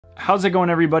How's it going,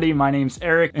 everybody? My name's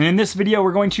Eric, and in this video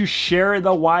we're going to share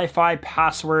the Wi-Fi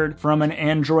password from an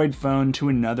Android phone to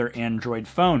another Android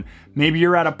phone. Maybe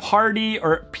you're at a party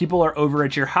or people are over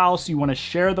at your house, you want to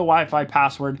share the Wi-Fi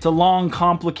password. It's a long,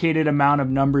 complicated amount of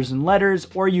numbers and letters,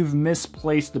 or you've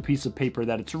misplaced the piece of paper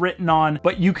that it's written on,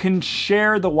 but you can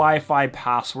share the Wi-Fi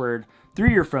password through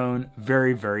your phone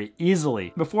very, very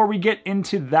easily. Before we get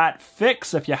into that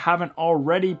fix, if you haven't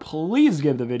already, please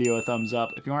give the video a thumbs up.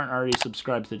 If you aren't already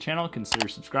subscribed to the channel, consider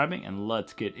subscribing, and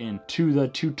let's get into the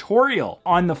tutorial.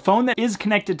 On the phone that is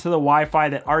connected to the Wi-Fi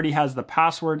that already has the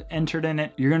password entered in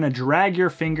it, you're gonna drag your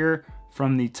finger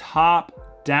from the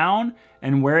top down,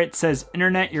 and where it says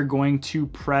internet, you're going to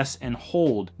press and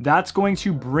hold. That's going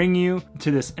to bring you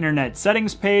to this internet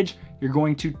settings page. You're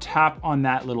going to tap on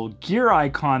that little gear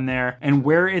icon there, and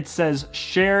where it says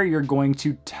share, you're going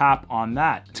to tap on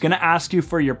that. It's gonna ask you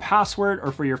for your password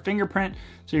or for your fingerprint,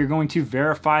 so you're going to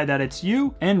verify that it's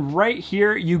you. And right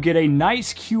here, you get a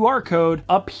nice QR code.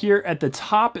 Up here at the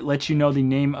top, it lets you know the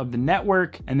name of the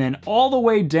network. And then all the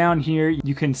way down here,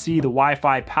 you can see the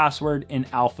Wi-Fi password in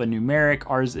alphanumeric.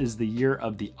 Ours is the year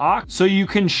of the ox. So you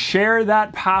can share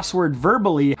that password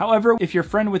verbally. However, if your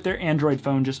friend with their Android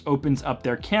phone just opens up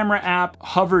their camera app,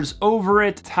 hovers over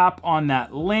it, tap on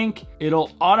that link,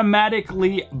 it'll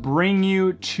automatically bring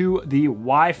you to the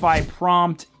Wi-Fi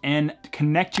prompt and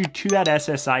connect you to that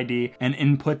SSID and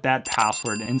input that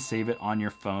password and save it on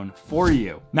your phone for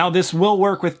you. Now, this will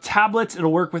work with tablets.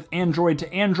 It'll work with Android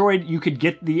to Android. You could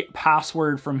get the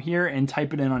password from here and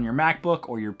type it in on your MacBook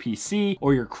or your PC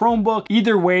or your Chromebook.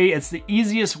 Either way, it's the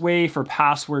easiest way for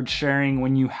password sharing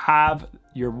when you have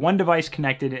your one device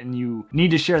connected and you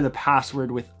need to share the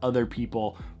password with other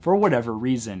people for whatever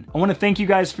reason. I want to thank you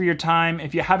guys for your time.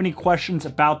 If you have any questions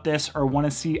about this or want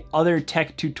to see other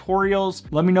tech tutorials,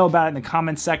 let me know about it in the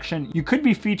comments section. You could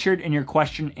be featured and your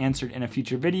question answered in a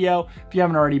future video. If you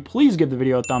haven't already, please give the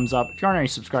video a thumbs up. If you aren't already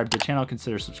subscribed to the channel,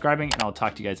 consider subscribing, and I'll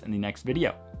talk to you guys in the next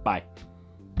video. Bye.